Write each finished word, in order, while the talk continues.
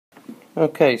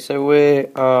Okay, so we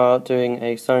are doing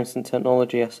a science and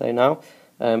technology essay now.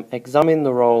 Examine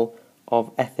the role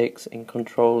of ethics in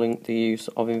controlling the use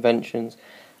of inventions.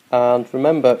 And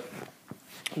remember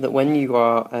that when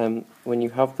you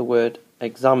have the word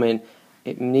examine,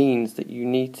 it means that you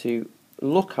need to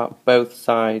look at both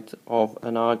sides of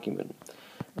an argument.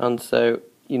 And so,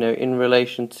 in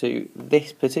relation to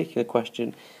this particular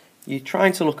question, you're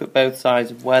trying to look at both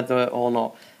sides of whether or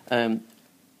not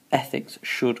ethics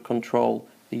should control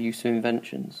the use of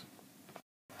inventions.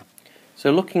 So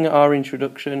looking at our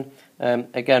introduction,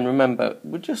 again, remember,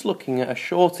 we're just looking at a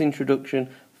short introduction,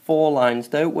 4 lines.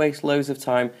 Don't waste loads of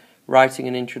time writing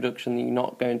an introduction that you're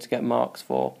not going to get marks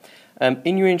for.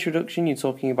 In your introduction, you're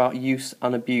talking about use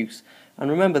and abuse. And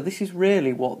remember, this is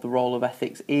really what the role of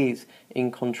ethics is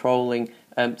in controlling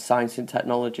science and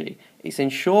technology. It's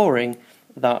ensuring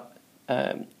that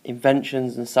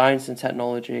inventions and science and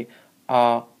technology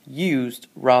are used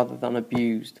rather than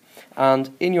abused.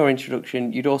 And in your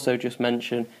introduction, you'd also just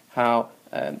mention how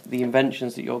the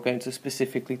inventions that you're going to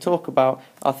specifically talk about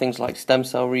are things like stem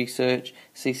cell research,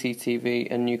 CCTV,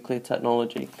 and nuclear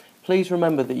technology. Please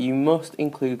remember that you must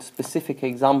include specific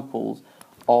examples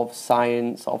of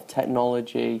science, of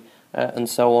technology, and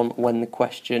so on when the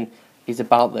question is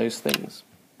about those things.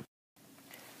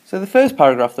 So the first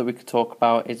paragraph that we could talk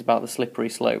about is about the slippery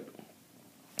slope.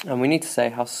 And we need to say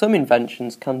how some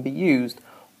inventions can be used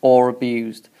or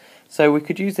abused. So we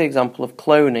could use the example of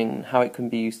cloning and how it can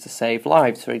be used to save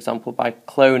lives, for example, by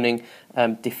cloning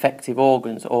defective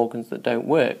organs that don't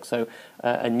work. So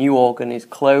a new organ is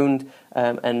cloned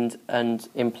and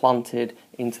implanted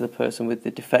into the person with the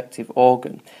defective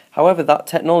organ. However, that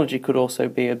technology could also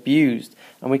be abused,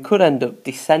 and we could end up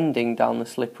descending down the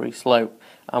slippery slope.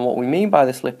 And what we mean by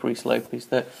the slippery slope is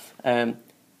that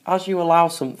as you allow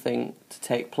something to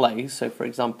take place, so for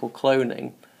example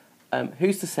cloning,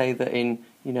 who's to say that in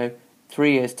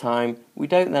 3 years' time we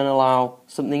don't then allow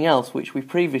something else which we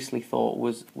previously thought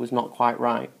was not quite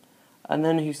right, and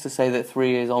then who's to say that 3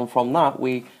 years on from that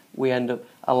we end up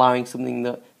allowing something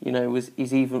that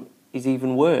is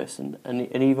even worse and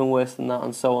even worse than that,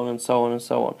 and so on and so on and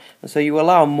so on. And so you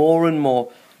allow more and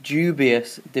more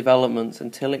dubious developments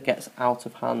until it gets out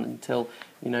of hand, until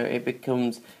it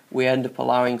becomes, we end up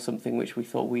allowing something which we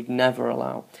thought we'd never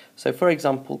allow. So for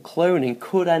example, cloning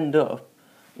could end up,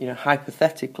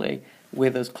 hypothetically,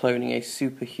 with us cloning a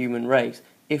superhuman race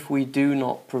if we do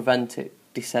not prevent it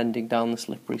descending down the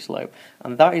slippery slope.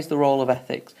 And that is the role of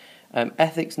ethics.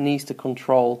 Ethics needs to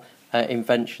control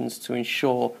inventions to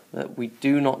ensure that we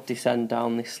do not descend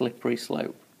down this slippery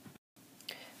slope.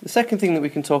 The second thing that we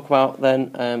can talk about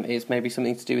then is maybe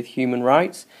something to do with human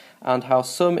rights and how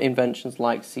some inventions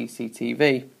like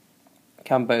CCTV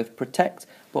can both protect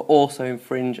but also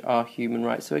infringe our human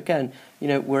rights. So again,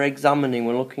 we're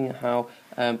looking at how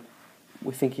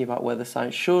we're thinking about whether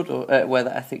science should or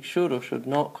whether ethics should or should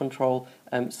not control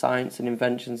science and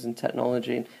inventions and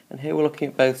technology. And here we're looking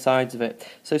at both sides of it.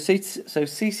 So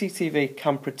CCTV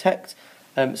can protect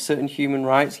certain human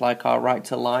rights, like our right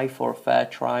to life or a fair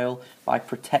trial, by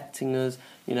protecting us.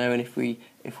 And if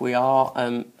we are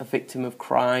a victim of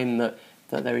crime, that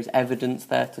there is evidence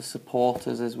there to support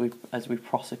us as we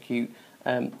prosecute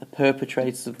the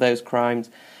perpetrators of those crimes.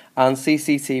 And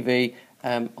CCTV,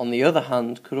 on the other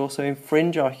hand, could also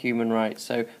infringe our human rights.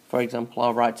 So, for example,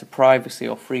 our right to privacy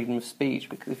or freedom of speech,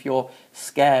 because if you're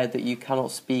scared that you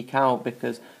cannot speak out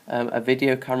because a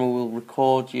video camera will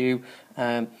record you,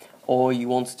 or you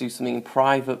want to do something in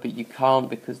private but you can't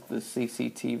because there's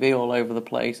CCTV all over the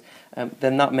place,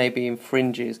 then that maybe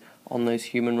infringes on those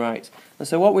human rights. And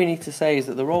so what we need to say is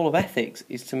that the role of ethics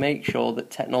is to make sure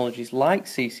that technologies like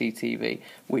CCTV,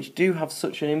 which do have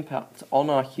such an impact on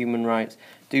our human rights,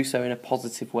 do so in a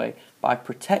positive way by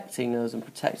protecting us and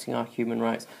protecting our human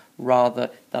rights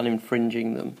rather than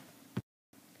infringing them.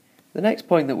 The next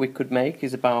point that we could make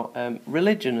is about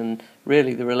religion and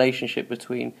really the relationship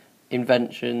between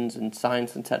inventions and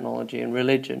science and technology and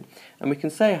religion. And we can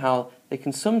say how they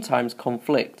can sometimes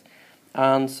conflict.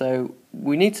 And so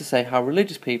we need to say how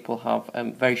religious people have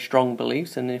very strong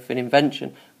beliefs, and if an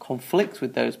invention conflicts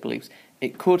with those beliefs,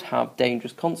 it could have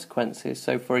dangerous consequences.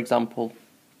 So, for example,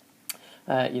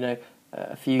 a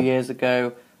few years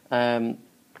ago, kind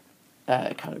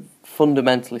of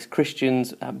fundamentalist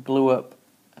Christians blew up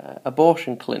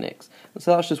abortion clinics. And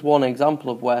so that's just one example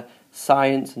of where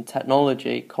science and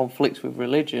technology conflicts with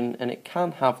religion, and it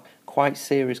can have quite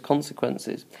serious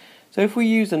consequences. So if we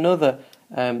use another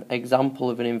example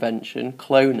of an invention,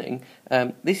 cloning,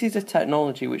 this is a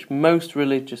technology which most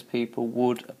religious people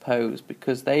would oppose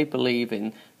because they believe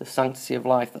in the sanctity of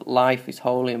life, that life is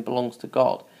holy and belongs to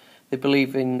God. they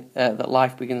believe in that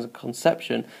life begins at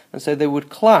conception, and so they would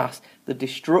class the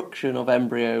destruction of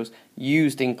embryos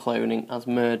used in cloning as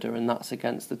murder, and that's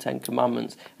against the Ten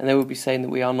Commandments. And they would be saying that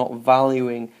we are not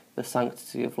valuing the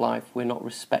sanctity of life, we're not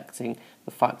respecting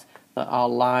the fact that our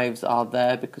lives are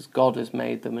there because God has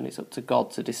made them, and it's up to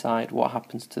God to decide what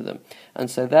happens to them.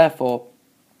 And so therefore,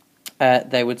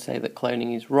 they would say that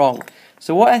cloning is wrong.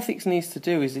 So what ethics needs to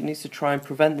do is it needs to try and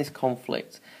prevent this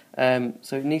conflict.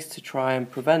 So it needs to try and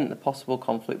prevent the possible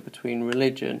conflict between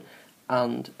religion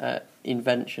and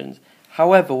inventions.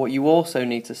 However, what you also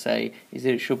need to say is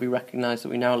that it should be recognised that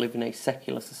we now live in a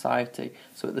secular society.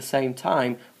 So at the same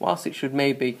time, whilst it should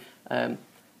maybe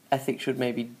ethics should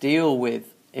maybe deal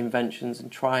with inventions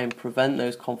and try and prevent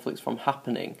those conflicts from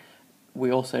happening,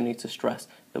 we also need to stress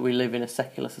that we live in a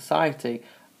secular society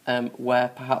where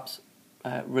perhaps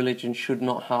religion should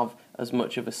not have as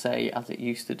much of a say as it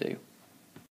used to do.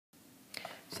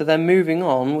 So then moving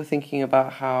on, we're thinking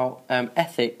about how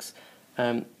ethics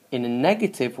in a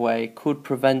negative way could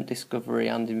prevent discovery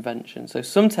and invention. So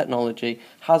some technology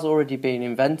has already been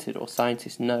invented, or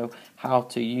scientists know how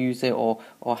to use it or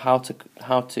how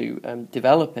to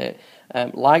develop it,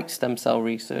 like stem cell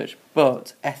research,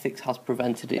 but ethics has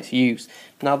prevented its use.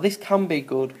 Now this can be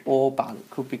good or bad. It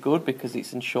could be good because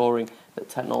it's ensuring that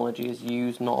technology is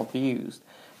used, not abused.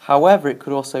 However, it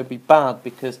could also be bad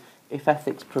because if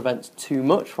ethics prevents too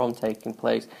much from taking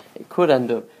place, it could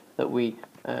end up that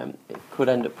it could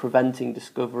end up preventing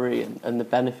discovery and the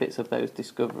benefits of those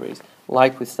discoveries,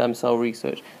 like with stem cell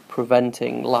research,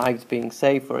 preventing lives being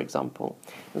saved, for example.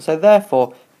 And so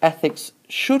therefore, ethics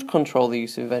should control the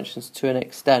use of inventions to an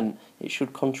extent. It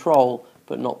should control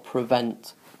but not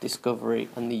prevent discovery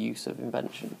and the use of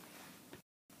invention.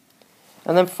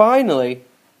 And then finally,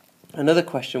 another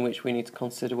question which we need to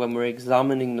consider when we're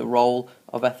examining the role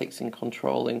of ethics in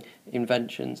controlling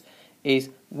inventions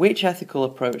is which ethical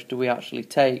approach do we actually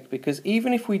take? Because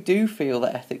even if we do feel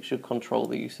that ethics should control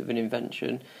the use of an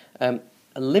invention, a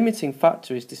limiting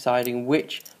factor is deciding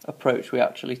which approach we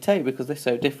actually take because they're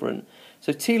so different.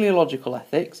 So teleological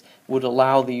ethics would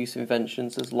allow the use of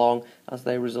inventions as long as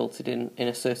they resulted in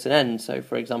a certain end. So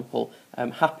for example,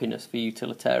 happiness for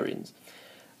utilitarians.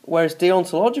 Whereas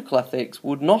deontological ethics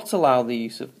would not allow the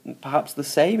use of perhaps the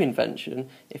same invention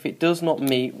if it does not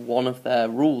meet one of their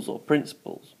rules or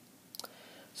principles.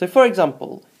 So for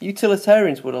example,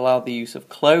 utilitarians would allow the use of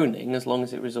cloning as long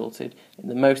as it resulted in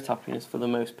the most happiness for the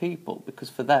most people, because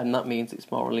for them that means it's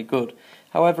morally good.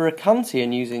 However, a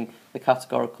Kantian using the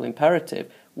categorical imperative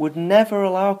would never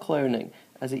allow cloning,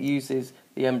 as it uses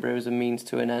the embryo as a means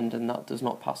to an end, and that does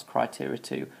not pass criteria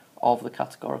 2 of the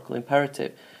categorical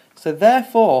imperative. So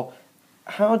therefore,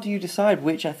 how do you decide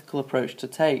which ethical approach to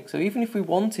take? So even if we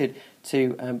wanted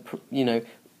to,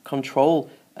 control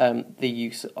the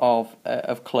use of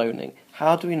cloning,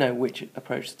 how do we know which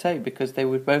approach to take? Because they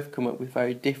would both come up with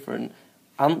very different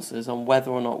answers on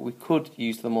whether or not we could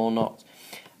use them or not.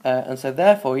 And so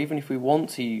therefore, even if we want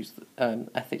to use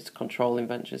ethics to control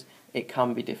inventions, it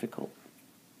can be difficult.